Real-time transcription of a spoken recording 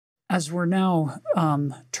As we're now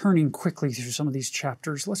turning quickly through some of these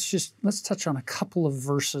chapters, let's touch on a couple of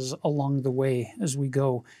verses along the way as we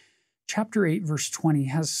go. Chapter 8, verse 20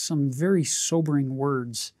 has some very sobering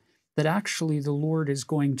words that actually the Lord is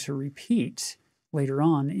going to repeat later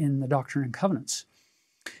on in the Doctrine and Covenants.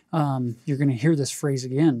 You're going to hear this phrase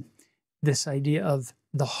again, this idea of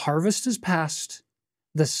the harvest is past,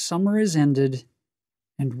 the summer is ended,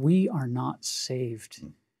 and we are not saved,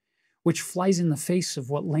 which flies in the face of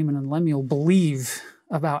what Laman and Lemuel believe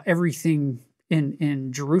about everything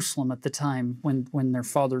in Jerusalem at the time when their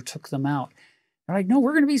father took them out. They're like, no,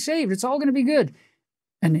 we're going to be saved. It's all going to be good.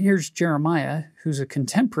 And here's Jeremiah, who's a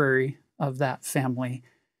contemporary of that family,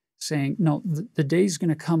 saying, no, the day's going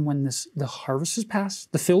to come when the harvest is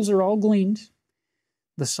past, the fields are all gleaned,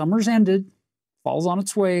 the summer's ended, fall's on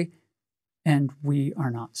its way, and we are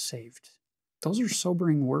not saved. Those are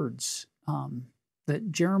sobering words.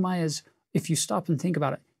 That Jeremiah's, if you stop and think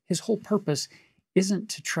about it, his whole purpose isn't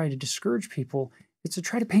to try to discourage people, it's to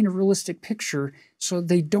try to paint a realistic picture so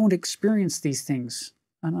they don't experience these things.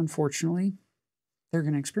 And unfortunately, they're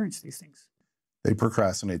going to experience these things. They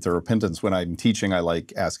procrastinate their repentance. When I'm teaching, I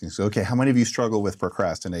like asking, so, okay, how many of you struggle with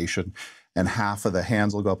procrastination? And half of the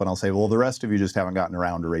hands will go up, and I'll say, well, the rest of you just haven't gotten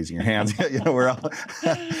around to raising your hands. We're all,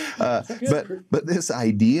 but this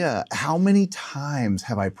idea, how many times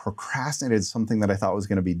have I procrastinated something that I thought was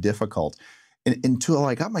going to be difficult until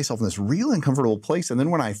I got myself in this real uncomfortable place? And then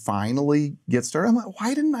when I finally get started, I'm like,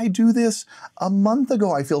 why didn't I do this a month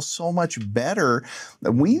ago? I feel so much better.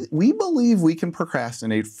 We believe we can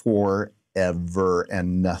procrastinate forever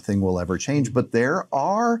and nothing will ever change. But there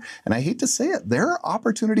are, and I hate to say it, there are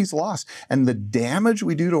opportunities lost. And the damage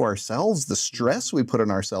we do to ourselves, the stress we put on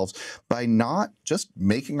ourselves by not just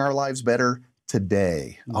making our lives better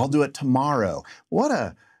today. I'll do it tomorrow.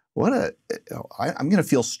 I'm going to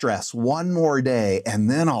feel stress one more day and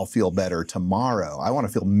then I'll feel better tomorrow. I want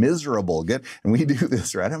to feel miserable. Good. And we do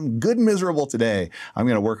this, right? I'm good miserable today. I'm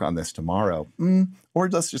going to work on this tomorrow. Or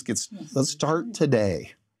let's start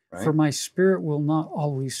today. Right. For my spirit will not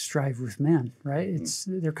always strive with man, right?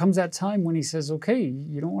 There comes that time when he says, okay,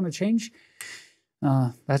 you don't want to change?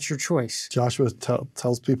 That's your choice. Joshua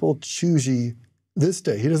tells people, choose ye this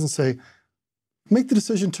day. He doesn't say, make the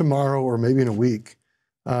decision tomorrow or maybe in a week.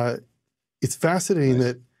 It's fascinating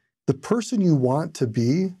that the person you want to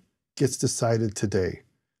be gets decided today.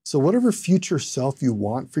 So whatever future self you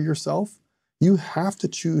want for yourself, you have to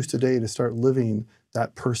choose today to start living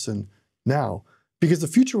that person now. Because the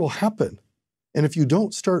future will happen. And if you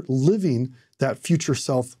don't start living that future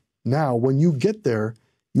self now, when you get there,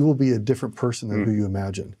 you will be a different person than who you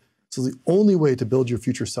imagine. So the only way to build your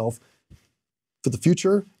future self for the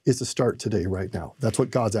future is to start today, right now. That's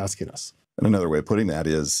what God's asking us. And another way of putting that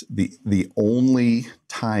is the only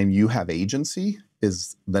time you have agency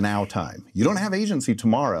is the now time. You don't have agency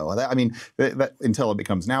tomorrow. Until it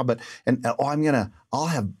becomes now. I'll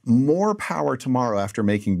have more power tomorrow after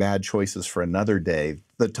making bad choices for another day.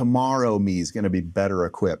 The tomorrow me is going to be better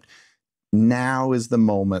equipped. Now is the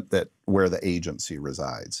moment where the agency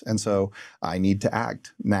resides. And so I need to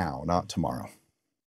act now, not tomorrow.